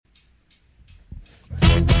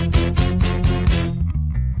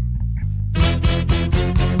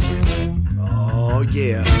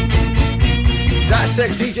Yeah.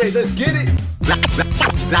 Dissect DJs, let's get it.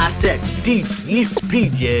 Dissect DJs.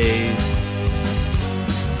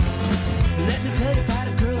 Let me tell you about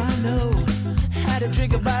a girl I know. Had a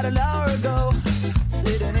drink about an hour ago.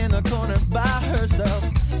 Sitting in the corner by herself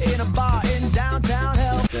in a bar in downtown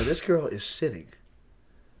hell. Now this girl is sitting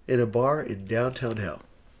in a bar in downtown hell.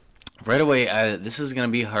 Right away, this is going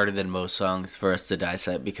to be harder than most songs for us to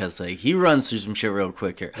dissect because, like, he runs through some shit real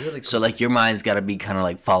quick here. Really cool. So, like, your mind's got to be kind of,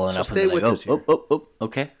 like, following up. Stay with us here.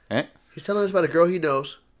 Okay. All right. He's telling us about a girl he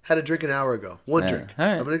knows had a drink an hour ago. One drink. All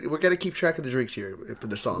right. We're going to keep track of the drinks here for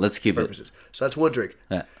the song. Let's keep purposes. it. So that's one drink.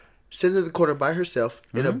 Yeah. Sitting in the corner by herself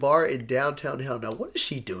in a bar in downtown hell. Now, what is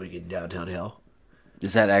she doing in downtown hell?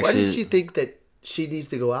 Is that actually... Why does she think that she needs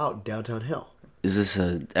to go out in downtown hell? Is this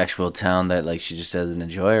an actual town that, like, she just doesn't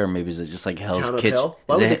enjoy, or maybe is it just like Hell's Kitchen? Hell?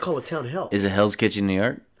 Why would they call it town hell? Is it Hell's Kitchen, New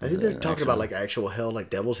York? I think they're talking about like actual hell, like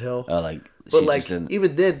devil's hell. Oh, like, but like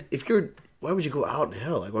even then, why would you go out in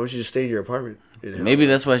hell? Like, why would you just stay in your apartment? Maybe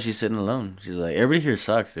that's why she's sitting alone. She's like, everybody here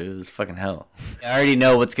sucks, dude. It's fucking hell. I already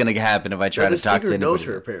know what's gonna happen if I try to talk to anybody. The singer knows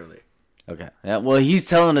her apparently. Okay. Yeah. Well, he's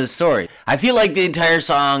telling a story. I feel like the entire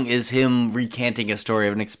song is him recanting a story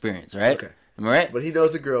of an experience, right? Okay. Am I right? But he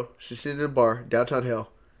knows the girl. She's sitting in a bar, downtown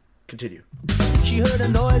hell. Continue. She heard a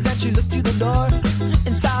noise and she looked through the door.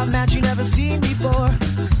 Inside a man she never seen before.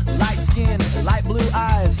 Light skin, light blue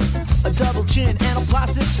eyes, a double chin and a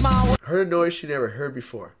plastic smile. Heard a noise she never heard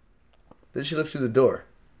before. Then she looks through the door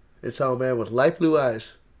and saw a man with light blue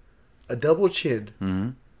eyes, a double chin,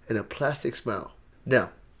 and a plastic smile.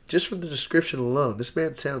 Now, just from the description alone, this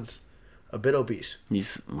man sounds a bit obese.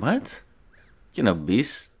 He's what? You know,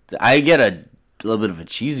 obese? I get a little bit of a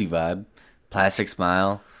cheesy vibe. Plastic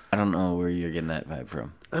smile. I don't know where you're getting that vibe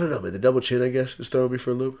from. I don't know, man. The double chin, I guess, is throwing me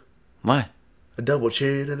for a loop. Why? A double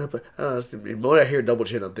chin and when I hear double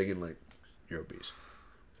chin, I'm thinking like, you're obese.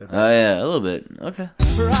 Oh, yeah, a little bit. Okay.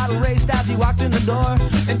 Her heart raced as he walked in the door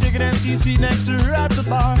and took an empty seat next to her at the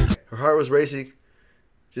bar. Her heart was racing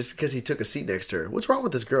just because he took a seat next to her. What's wrong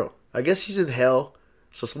with this girl? I guess she's in hell,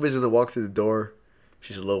 so somebody's going to walk through the door.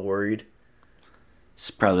 She's a little worried. She's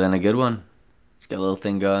probably on a good one. She's got a little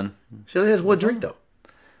thing going. She only has one drink, though.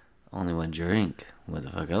 Only one drink. What the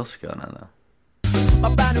fuck else is going on, though?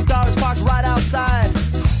 My brand new car is parked right outside.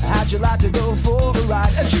 How'd you like to go for a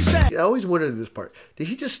ride? And she said, I always wondered this part. Did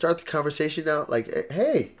he just start the conversation out like,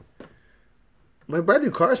 hey, my brand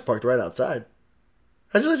new car is parked right outside.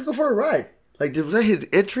 How'd you like to go for a ride? Like, was that his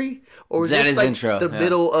entry? Or was that this his like intro? the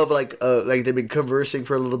middle of like they've been conversing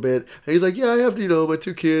for a little bit? And he's like, yeah, I have, my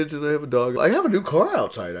 2 kids and I have a dog. I have a new car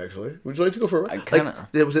outside, actually. Would you like to go for a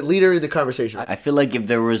ride? Was it later in the conversation? I feel like if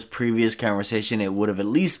there was previous conversation, it would have at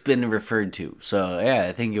least been referred to. So, yeah,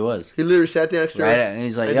 I think it was. He literally sat next to her. Right, and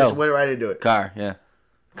he's like, and just went right into it. Car, yeah.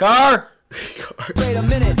 Car! Wait a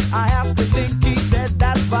minute, I have to think. He said,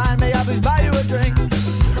 that's fine, may I please buy you a drink?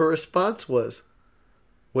 Her response was,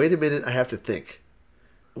 wait a minute, I have to think.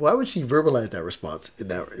 Why would she verbalize that response wait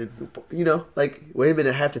a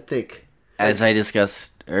minute, I have to think. As I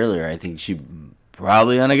discussed earlier, I think she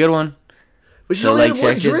probably on a good one. But she's only had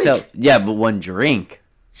one drink. Yeah, but one drink.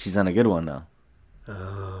 She's on a good one, though.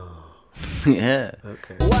 Oh. Yeah.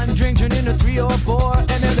 Okay. One drink turned into 3 or 4, and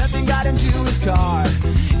then that thing got into his car.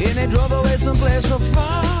 And they drove away someplace so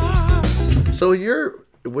far. So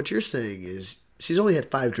what you're saying is she's only had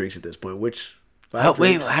 5 drinks at this point, which... How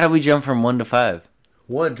do we jump from 1 to 5?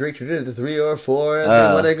 One drink turned into 3 or 4, and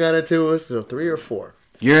then when I got into it, so 3 or 4.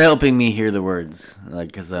 You're helping me hear the words,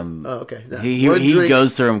 because I'm... Oh, okay. No. He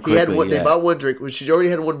goes through them quickly. They bought one drink, which she already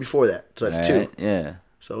had one before that, so that's 2. Yeah.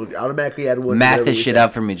 So automatically add 1. Math this shit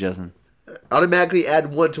out for me, Justin. Automatically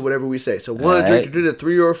add 1 to whatever we say. So one drink turned into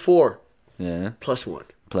 3 or 4. Yeah. Plus 1.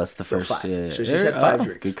 Plus the first. 5. Yeah. So she's had 5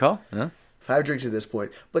 drinks. Good call. Yeah. 5 drinks at this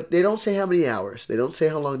point, but they don't say how many hours. They don't say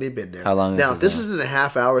how long they've been there. How long? Now, if this isn't a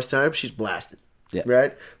half hour's time, she's blasted. Yeah.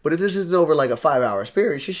 Right? But if this isn't over like a 5-hour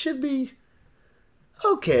period, she should be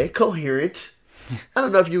okay, coherent. I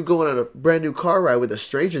don't know if you're going on a brand new car ride with a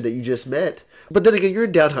stranger that you just met. But then again, you're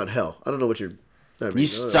in downtown hell. I don't know what you're... You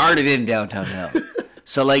started in downtown hell.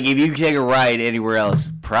 So, like, if you take a ride anywhere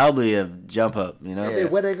else, probably a jump up, you know? And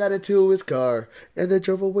then when I got into his car, and they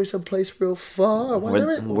drove away someplace real far. Why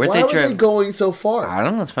were they going so far? I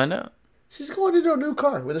don't know. Let's find out. She's going into a new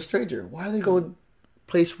car with a stranger. Why are they going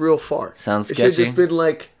place real far? Sounds sketchy. It should have just been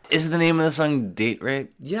like... Is the name of the song Date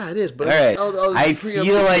Rape? Yeah, it is. But all right. I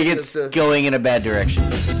feel like it's going in a bad direction.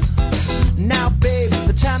 Now, babe,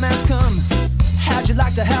 the time has come. How'd you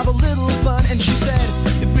like to have a little fun? And she said,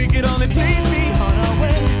 if we could only please be on our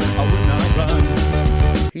way, I would not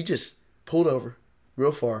run. He just pulled over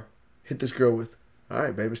real far, hit this girl with, all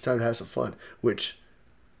right, babe, it's time to have some fun. Which,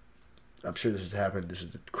 I'm sure this has happened. This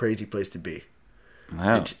is a crazy place to be.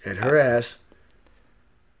 Wow. And her ass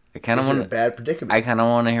I kind of is in want a bad predicament. I kind of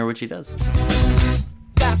want to hear what she does.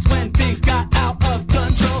 That's when things got out of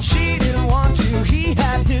control. She didn't want to. He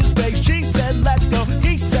had his way. She said, let's go.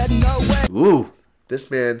 He said, no way. Ooh. This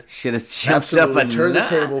man Shit has jumped up absolutely a turned the notch.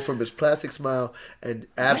 table from his plastic smile and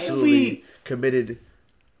absolutely committed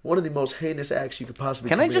one of the most heinous acts you could possibly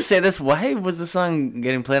Can commit. I just say this? Why was the song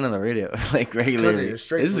getting played on the radio like regularly? It's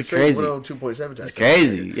straight, This is straight crazy. 102.7. It's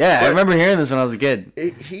crazy. Yeah, I remember hearing this when I was a kid.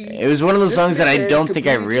 It was one of those songs that I don't think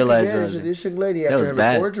I realized was. This young lady, That after was having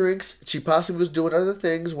bad. 4 drinks, she possibly was doing other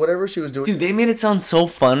things, whatever she was doing. Dude, they made it sound so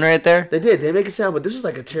fun right there. They did. They make it sound, but this is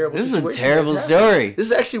like a terrible This is a situation. terrible that's happening. story. This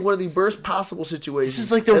is actually one of the worst possible situations. This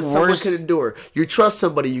is like the that someone worst- can endure. You trust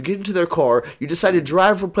somebody, you get into their car, you decide to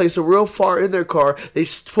drive from a place so real far in their car, they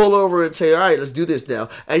pull over and say, all right, let's do this now.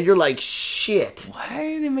 And you're like, shit. Why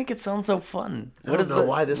do they make it sound so fun? I don't know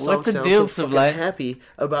why this song what's the sounds deal, so fucking Sublime? happy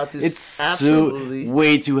about this. It's absolutely.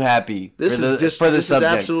 way too happy This for the, is just for the this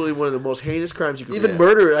subject. is absolutely one of the most heinous crimes you can. Even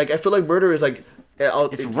murder, like I feel like murder is like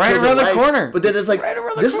It's right around the corner. But then it's like Right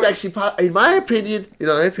around the this corner. is actually, in my opinion,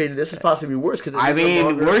 this is possibly worse because I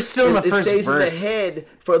mean, we're still in the first It stays verse. in the head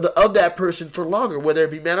of that person for longer, whether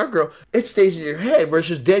it be man or girl. It stays in your head.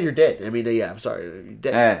 Versus dead, you're dead. I mean, yeah, I'm sorry, you're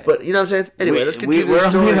dead. But you know what I'm saying. Anyway, let's continue we're the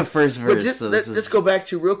story. only in the first But verse. just, So let's go back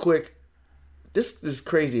to real quick. This is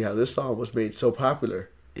crazy how this song was made so popular.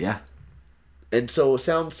 Yeah. And so it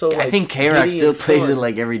sounds so. I think K-Rock still plays it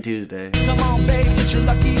like every Tuesday. Come on, babe, it's your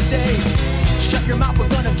lucky day. Shut your mouth, we're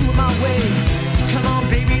gonna do it my way. Come on,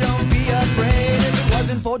 baby, don't be afraid. If it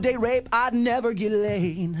wasn't for date rape, I'd never get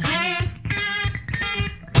laid.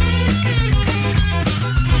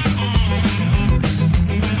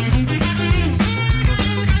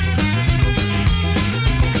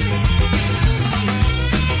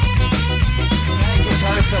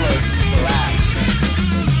 Guitar solo slaps.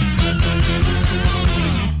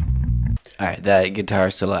 Alright, that guitar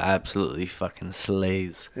solo absolutely fucking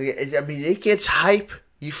slays. I mean, it gets hype.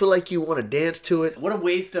 You feel like you want to dance to it. What a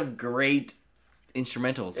waste of great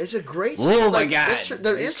instrumentals. It's a great. Oh my God.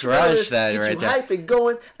 The You instrumental crushed that gets right you there. hype and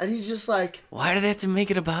going, and he's just like. Why did they have to make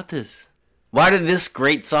it about this? Why did this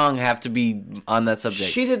great song have to be on that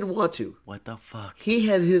subject? She didn't want to. What the fuck? He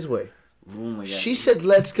had his way. Oh my god. She said,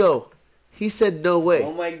 "Let's go." He said, "No way."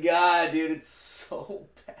 Oh my god, dude, it's so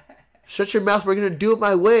bad. Shut your mouth. We're gonna do it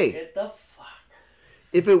my way. Get the fuck.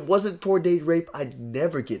 If it wasn't for date rape, I'd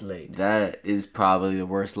never get laid. That is probably the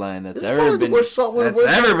worst line that's This is ever probably been. the worst song. One of the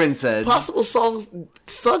That's worst ever been said. Possible songs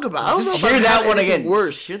sung about. I don't know Just if I've hear that heard one anything again.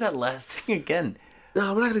 Worse. Hear that last thing again.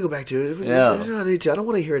 No, we're not gonna go back to it. No. I don't need to. I don't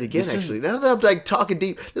want to hear it again. This is- Actually, now that I'm like talking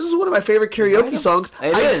deep, this is one of my favorite karaoke songs.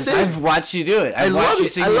 It I is. sing. I've watched you do it. I I've watched love you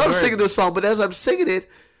it. sing I these love words. singing this song, but as I'm singing it,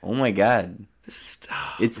 Oh my god. this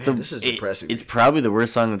is It- depressing. It's probably the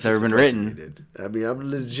worst song that's ever been Depressing me, written. dude. I mean, I'm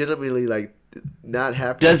legitimately like not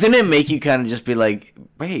happy. Doesn't it make you kind of just be like,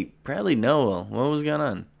 wait, Bradley Noel, what was going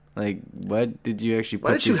on? Like, what did you actually put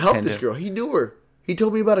Why didn't you these help pen this to- girl? He knew her. He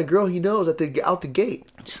told me about a girl he knows out the gate.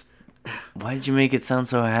 Just, why did you make it sound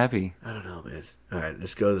so happy? I don't know, man. All right,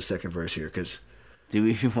 let's go to the second verse here, because Do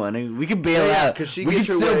we want to? We can bail out. because she we gets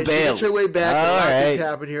can her still way. She bail. gets her way back. And a All lot of things right.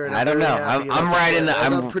 happen here. And I don't very know. happy. And I'm like I right in said, the. as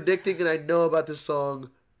I'm I'm predicting, and I know about this song.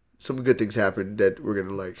 Some good things happen that we're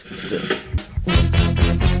gonna like.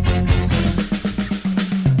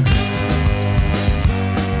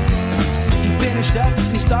 He finished up and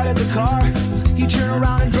he started the car. He turned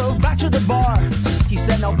around and drove back to the bar. He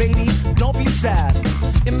said, "Now, baby, don't be sad.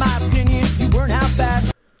 In my opinion, you weren't half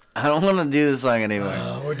bad." I don't want to do this song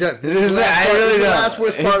anymore. We're done. This This is is- the last I part. really This is the don't. last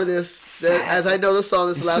worst part of It's this. sad. As I know the song,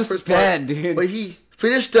 this is the It's last just worst part. bad, dude. But he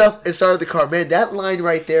finished up and started the car. Man, that line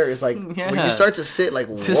right there is like when Yeah. you start to sit like,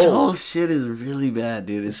 whoa. This whole shit is really bad,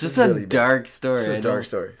 dude. It's This just is a really bad. dark story. This is I a dark don't-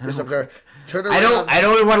 story. Here's some car. Turn around. I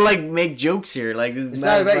don't even want to like make jokes here. Like it's It's not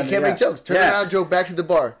bad. You funny. can't Yeah. make jokes. Turn Yeah. around, joke back to the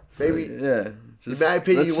bar, baby. Yeah. In my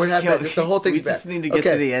opinion, you let's weren't just half bad. Just the whole thing's We just bad. need to get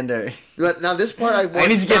Okay. to the end already. But now this part, I want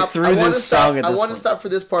need to get stop. through I want this to stop. song at I this want to point. stop for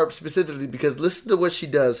this part specifically because listen to what she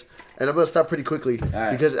does, and I'm gonna stop pretty quickly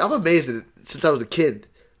right. because I'm amazed at it since I was a kid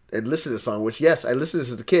and listened to this song. Which yes, I listened to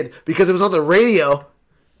this as a kid because it was on the radio.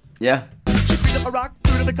 Yeah. She picked up a rock,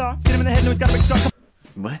 threw it in the car, hit him in the head, no, he's got a big scar.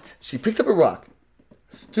 What? She picked up a rock,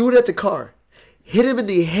 threw it at the car, hit him in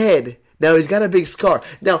the head. Now he's got a big scar.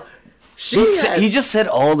 Now He just said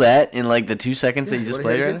all that in like the 2 seconds that you just wanna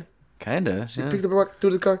played hear it right now? Kinda. She yeah. picked up a rock, threw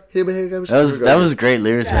it in the car, hit him in the head. That was great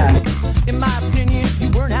lyricism. In my opinion,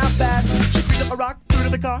 you weren't half bad. She picked up a rock, threw it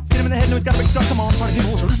in the car, hit him in the head, no, he's got a big scar. Come on, party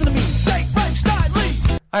people, listen to me. Date rape style.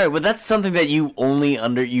 All right, well, that's something that you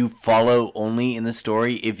follow only in the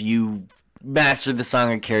story if you mastered the song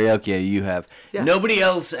at karaoke. You have. Yeah. Nobody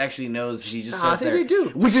else actually knows. She just says I think they do,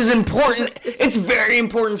 which is important. It's very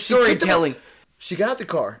important storytelling. She got out the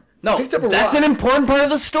car. No, that's an important part of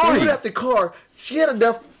the story. She got out the car. She had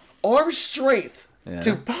enough arm strength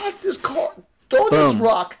to pass this car, throw this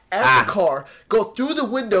rock at the car, go through the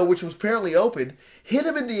window, which was apparently open, hit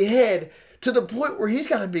him in the head. To the point where he's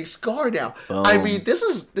got a big scar now. Boom. I mean, this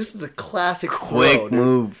is a classic quick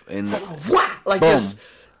move and this.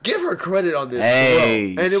 Give her credit on this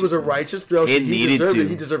throw, and it was a righteous throw. He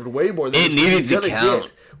deserved way more than it needed to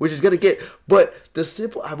count, which is gonna get. But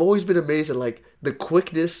I've always been amazed at like the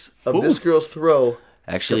quickness of this girl's throw.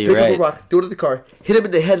 Actually, you're right. Up a rock, threw it in the car, hit him in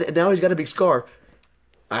the head, and now he's got a big scar.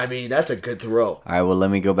 I mean, that's a good throw. All right, well, let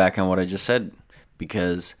me go back on what I just said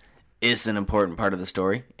because. Is an important part of the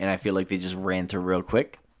story, and I feel like they just ran through real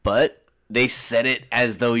quick, but they said it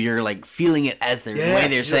as though you're like feeling it as the way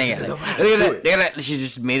they're saying it. She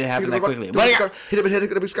just made it happen that quickly. Hit him in the head,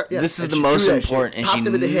 hit him scar. Yeah. This is the most important, and she him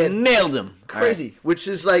in the head. Nailed him. Crazy, right. Which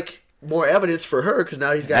is like more evidence for her because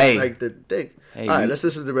now he's got like the thing. All right, let's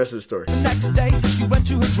listen to the rest of the story. The next day, she went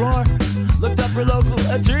to her drawer, looked up her local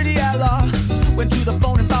attorney at law, went to the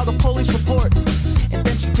phone and filed a police report, and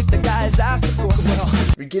then she took the guy's ass to court. Well,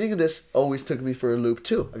 the beginning of this always took me for a loop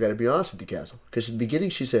too. I got to be honest with you, Castle, because in the beginning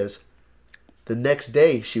she says, the next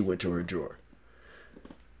day she went to her drawer.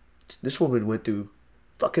 This woman went through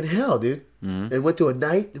fucking hell, dude, and went through a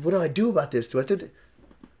night. What do I do about this?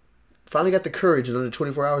 Finally got the courage in under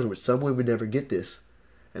 24 hours, which some women never get this.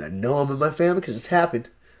 And I know I'm in my family because it's happened.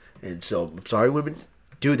 And so, I'm sorry, women.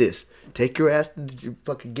 Do this. Take your ass,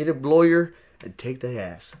 fucking get a lawyer, and take the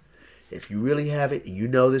ass. If you really have it, and you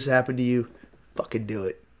know this happened to you, fucking do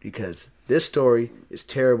it. Because this story is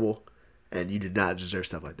terrible, and you do not deserve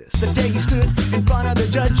stuff like this. The day he stood in front of the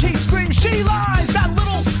judge, he screamed, "She lies, that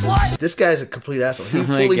little slut!" This guy's a complete asshole. He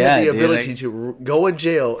fully had the ability to go in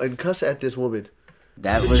jail and cuss at this woman.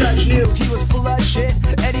 The judge knew he was full of shit,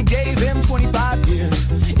 and he gave him 25 years,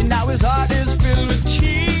 and now his heart is filled with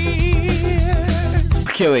tears.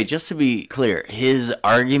 Okay, wait, just to be clear, his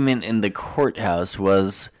argument in the courthouse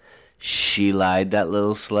was, she lied, that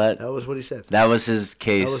little slut? That was what he said. That was his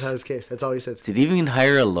case. That was his case. That's all he said. Did he even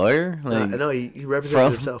hire a lawyer? No, he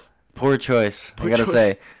represented himself. Poor choice, I gotta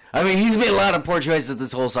say. I mean, he's made a lot of poor choices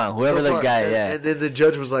this whole song. Whoever the guy, And then the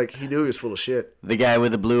judge was like, he knew he was full of shit. The guy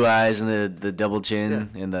with the blue eyes and the double chin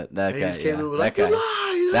and that guy. He just came in with like, that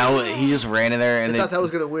guy. He just ran in there and I thought that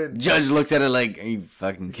was gonna win. Judge looked at it like, are you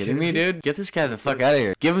fucking kidding me, dude? Get this guy the fuck out of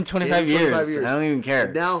here. Give him 25 years. I don't even care.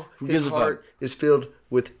 And now his heart is filled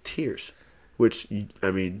with tears, which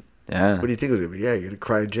I mean, what do you think it was gonna be? Yeah, you're gonna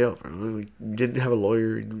cry in jail. You didn't have a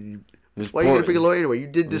lawyer. Why are you gonna bring a lawyer anyway? You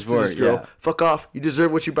did this for this girl. Yeah. Fuck off. You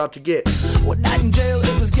deserve what you're about to get. One night in jail,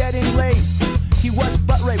 it was getting late. He was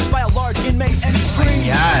butt raped by a large inmate and he screamed.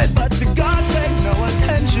 God. But the guards paid no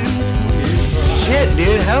attention. Shit,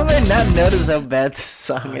 dude. How have I not noticed how bad this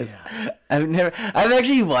song is? Yeah. I've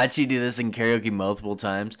actually watched you do this in karaoke multiple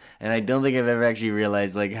times, and I don't think I've ever actually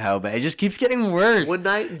realized like how bad. It just keeps getting worse. One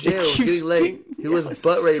night in jail, getting late. He was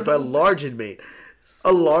butt raped by a large inmate.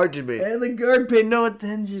 A large inmate. And the guard paid no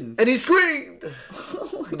attention. And he screamed.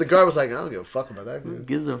 But the guard was like, I don't give a fuck about that. Who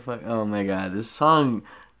gives a fuck? Oh my god, this song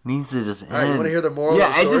needs to just end. Alright, you want to hear the moral of the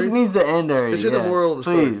story? Yeah, it just needs to end already. Let's hear the moral of the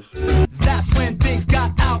story. Please. That's when things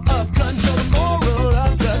got out of control. The moral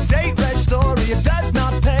of the date rape story. It does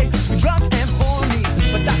not pay to be drunk and horny.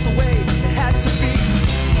 But that's the way it had to be.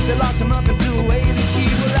 They locked him up and threw away the key.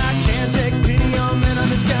 Well, I can't take pity on men on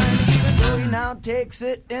this kind. Now takes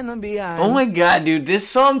it in the behind. Oh my god, dude, this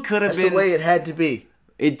song could have been the way it had to be.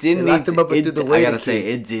 It didn't need to, I gotta say,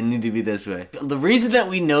 it didn't need to be this way. The reason that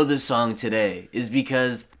we know this song today is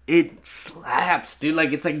because it slaps, dude.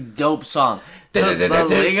 Like, it's like dope song. The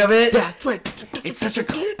ling of it, it's such a...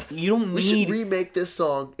 You don't need... We should remake this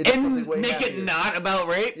song into something way make it not about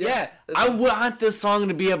rape? Yeah. I want this song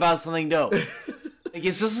to be about something dope. Like,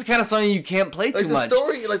 it's just the kind of song you can't play too much.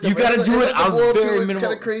 Story, like you gotta do it out very minimal. It's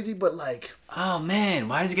kind of crazy, but like... Oh, man.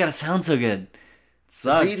 Why does it gotta sound so good? It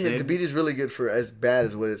sucks, the beat is really good for as bad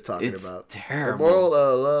as what it's talking about. It's terrible. The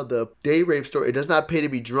moral of the date rape story, it does not pay to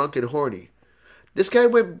be drunk and horny. This guy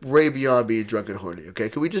went way beyond being drunk and horny, okay?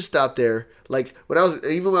 Can we just stop there? Like, when I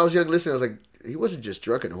was young listening, I was like, he wasn't just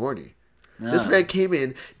drunk and horny. No. This man came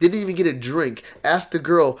in, didn't even get a drink, asked the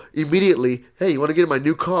girl immediately, hey, you want to get in my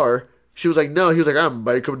new car? She was like, no. He was like, I'm gonna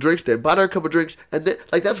buy a couple drinks then. Bought her a couple drinks. And then,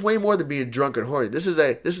 like, that's way more than being drunk and horny. This is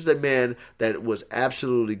a man that was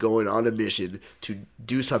absolutely going on a mission to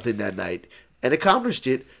do something that night and accomplished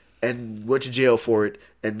it and went to jail for it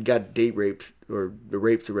and got date raped or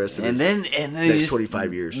raped the rest of his next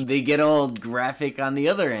 25 years. They get all graphic on the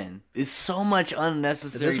other end. It's so much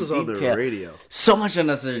unnecessary And this was detail. on the radio. So much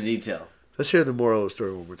unnecessary detail. Let's hear the moral of the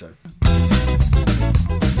story one more time.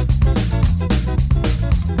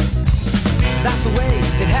 That's the way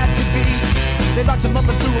it had to be. They locked him up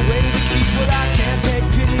and threw away the keys, but I can't take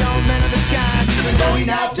pity on men of his kind. Even though he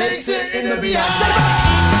now takes it in the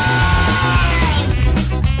behind.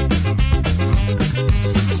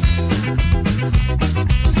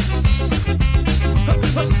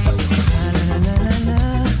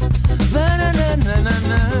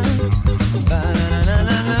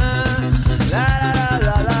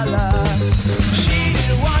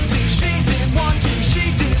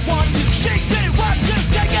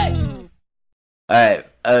 Alright,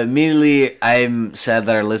 immediately I'm sad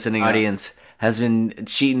that our listening audience has been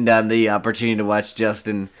cheating down the opportunity to watch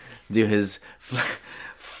Justin do his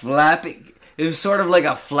flapping. It was sort of like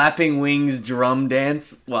a flapping wings drum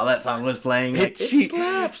dance while that song was playing. It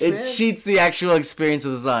slaps, it man. cheats the actual experience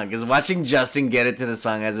of the song, because watching Justin get it to the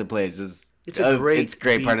song as it plays is It's a great,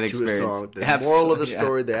 part of the beat to a experience. song. The moral of the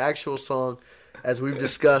story, the actual song, as we've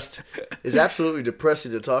discussed, is absolutely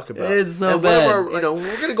depressing to talk about. It's so and bad. We're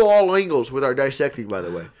going to go all angles with our dissecting, by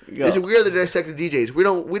the way. Go. We are the dissecting DJs. We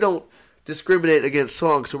don't discriminate against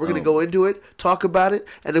songs, so we're going to go into it, talk about it,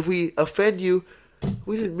 and if we offend you,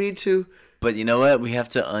 we didn't mean to. But you know what? We have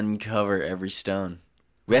to uncover every stone.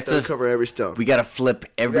 We have to cover every stone. We gotta flip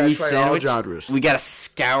every try all sandwich. genres. We gotta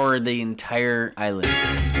scour the entire island.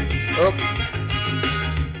 Oh.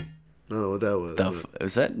 I don't know what that was.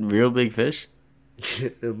 Was that Real Big Fish?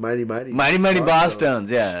 Mighty Mighty Boss Stones,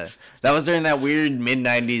 yeah. That was during that weird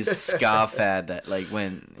mid-90s ska fad that, like,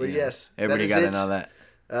 when But yes, everybody that got is to know that.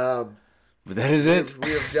 But that it. is it.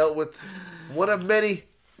 We have dealt with one of many.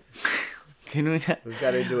 Can we not? We've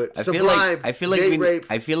got into it. I Sublime feel like Date Rape.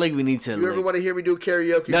 I feel like we need to. You ever want to hear me do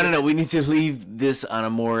karaoke? No. We need to leave this on a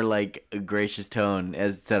more, like, gracious tone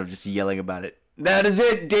instead of just yelling about it. That is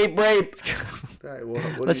it, date rape. All right,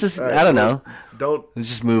 well, Let's just, all right, I don't know. Let's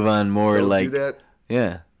just move on more, don't like. do that.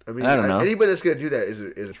 Yeah. I mean, I don't know. Anybody that's gonna do that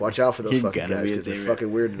is watch out for those You fucking gotta guys be a because they're date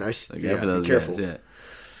fucking weird and nice. Look Yeah, out for those be careful. guys,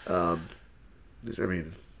 yeah. I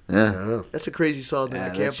mean, I Yeah. don't know. That's a crazy song. Man. Yeah, I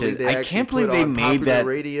that can't believe shit- they I actually can't believe put they on made popular that-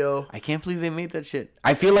 radio. I can't believe they made that shit.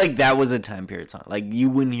 I feel like that was a time period song. Like, you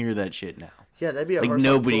wouldn't hear that shit now. Yeah, that'd be a Like, hard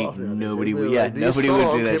nobody- song to pull off now. nobody They'd would- be yeah, like, this nobody would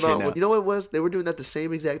song do that came shit out now. with- You know what it was? They were doing that the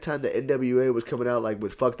same exact time that NWA was coming out, like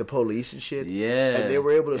with "Fuck the Police" and shit. Yeah. and they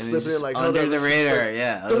were able to And slip it in just like under hold the on, this is radar, like,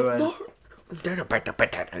 yeah. "The Otherwise, more-"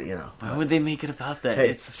 You know. why would they make it about that? Hey,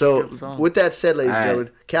 It's a so strip song. with that said, ladies and All right.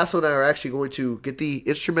 gentlemen, Castle and I are actually going to get the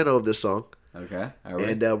instrumental of this song, Okay, are we?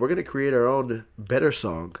 and we're going to create our own better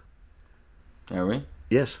song. Are we?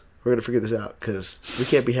 Yes, we're going to figure this out because we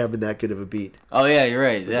can't be having that good of a beat, Oh yeah, you're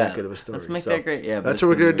right. Yeah, that good of a story. let's make So, that great. Yeah, but that's it's what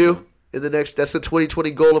we're gonna going be to really do in the next. That's the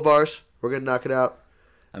 2020 goal of ours. We're going to knock it out.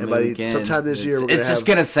 I And mean, by we can. sometime this year, we're it's gonna just have-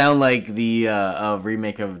 gonna sound like the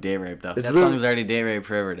remake of Date Rape, though. It's That literally- song's already Date Rape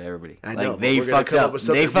forever to everybody. I Like, know. but they we're gonna fucked come up. with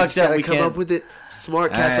something. They We fucked just up. gotta We come can't. up with it.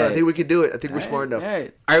 Smart Castle. I Alright. think we can do it. I think we're smart enough. All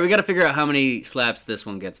right, we gotta figure out how many slaps this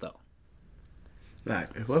one gets, though. All right.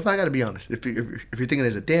 Well, if I got to be honest, if you're thinking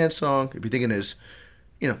as a dance song, if you're thinking as,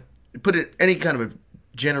 put it any kind of a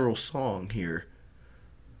general song here,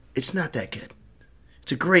 it's not that good.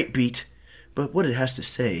 It's a great beat, but what it has to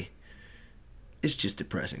say is just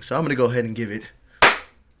depressing. So I'm gonna go ahead and give it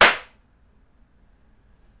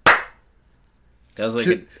That was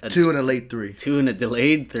like two and a late 3. 2 and a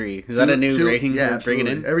delayed 3. Is that a new Two- rating yeah, we're bringing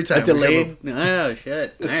in? absolutely. Every time A we come delayed? Oh,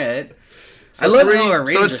 shit. All right. So I love 3, how our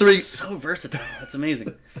so ratings it's are 3. so versatile. That's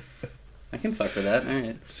amazing. I can fuck with that. All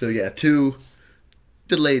right. So yeah, 2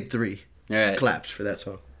 delayed 3 All right. claps for that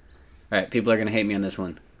song. All right. People are going to hate me on this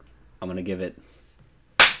one. I'm going to give it.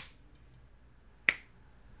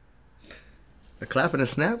 A clap and a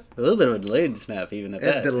snap. A little bit of a delayed snap, even at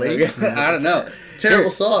that. delayed snap. I don't know. Terrible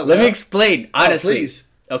song. Let huh? me explain. Honestly. please.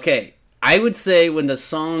 Okay. I would say when the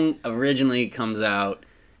song originally comes out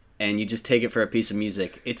and you just take it for a piece of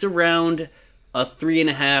music, it's around a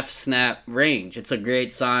 3.5 snap range. It's a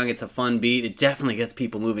great song. It's a fun beat. It definitely gets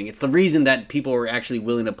people moving. It's the reason that people were actually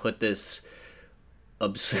willing to put this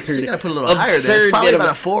absurd. So you gotta put a little higher then. It's probably about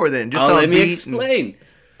a 4 then. Just on let me beat explain.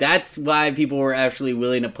 That's why people were actually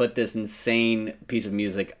willing to put this insane piece of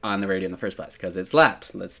music on the radio in the first place, because it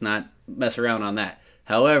slaps. Let's not mess around on that.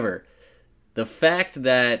 However, the fact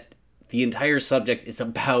that the entire subject is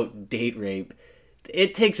about date rape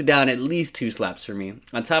it takes it down at least 2 slaps for me.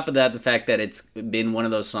 On top of that, the fact that it's been one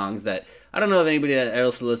of those songs that, I don't know if anybody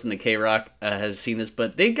else listening to K-Rock has seen this,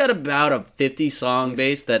 but they've got about a 50 song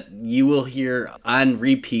base that you will hear on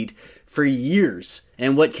repeat for years.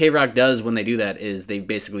 And what K-Rock does when they do that is they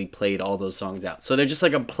basically played all those songs out. So they're just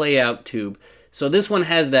like a play-out tube. So this one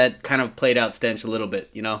has that kind of played-out stench a little bit,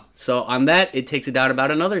 you know? So on that, it takes it down about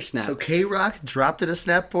another snap. So K-Rock dropped it a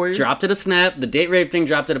snap for you? Dropped it a snap. The date rape thing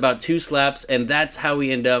dropped it about 2 slaps, and that's how we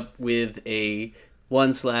end up with a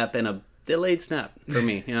 1 slap and a delayed snap for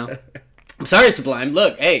me, you know? I'm sorry, Sublime.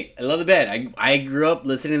 Look, hey, I love the band. I grew up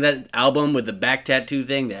listening to that album with the back tattoo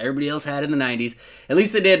thing that everybody else had in the 90s. At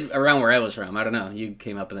least they did around where I was from. I don't know. You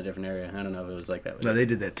came up in a different area. I don't know if it was like that. No, they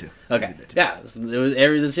did that too. Okay. Yeah, it was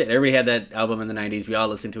everybody had that album in the 90s. We all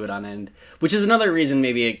listened to it on end, which is another reason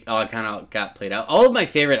maybe it all kind of got played out. All of my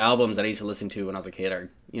favorite albums that I used to listen to when I was a kid are,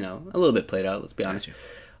 you know, a little bit played out, let's be honest.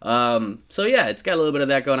 So yeah, it's got a little bit of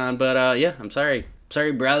that going on, but yeah, I'm sorry.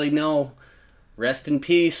 Sorry, Bradley, no. Rest in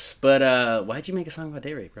peace. But why'd you make a song about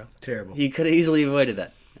date rape, bro? Terrible. You could have easily avoided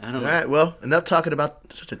that. I don't know. All right, well, enough talking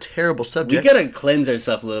about such a terrible subject. We gotta cleanse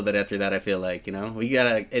ourselves a little bit after that, I feel like, you know? We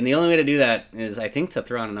gotta, and the only way to do that is, I think, to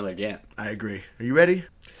throw on another jam. I agree. Are you ready?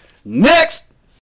 Next!